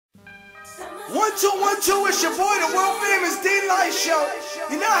1, 2, 1, 2, it's your boy, the world famous D-Lyfe Show.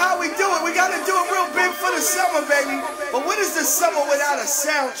 You know how we do it. We gotta do it real big for the summer, baby. But what is the summer without a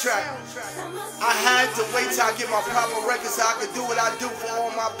soundtrack? I had to wait till I get my proper records so I could do what I do for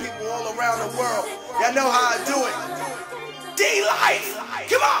all my people all around the world. Y'all know how I do it. D-Lyfe,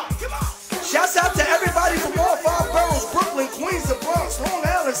 come on. Shouts out to everybody from all 5 boroughs: Brooklyn, Queens, the Bronx, Long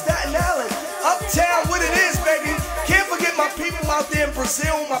Island, Staten Island, Uptown, what it is, baby. Can't forget my people out there in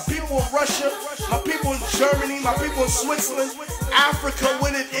Brazil, my people in Russia, my people in Germany, my people in Switzerland, Africa,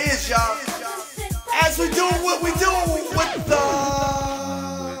 what it is, y'all. As we do what we do with the...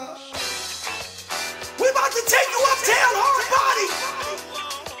 We about to take you uptown, hard body.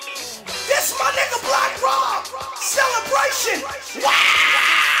 This my nigga Black Rob. Celebration.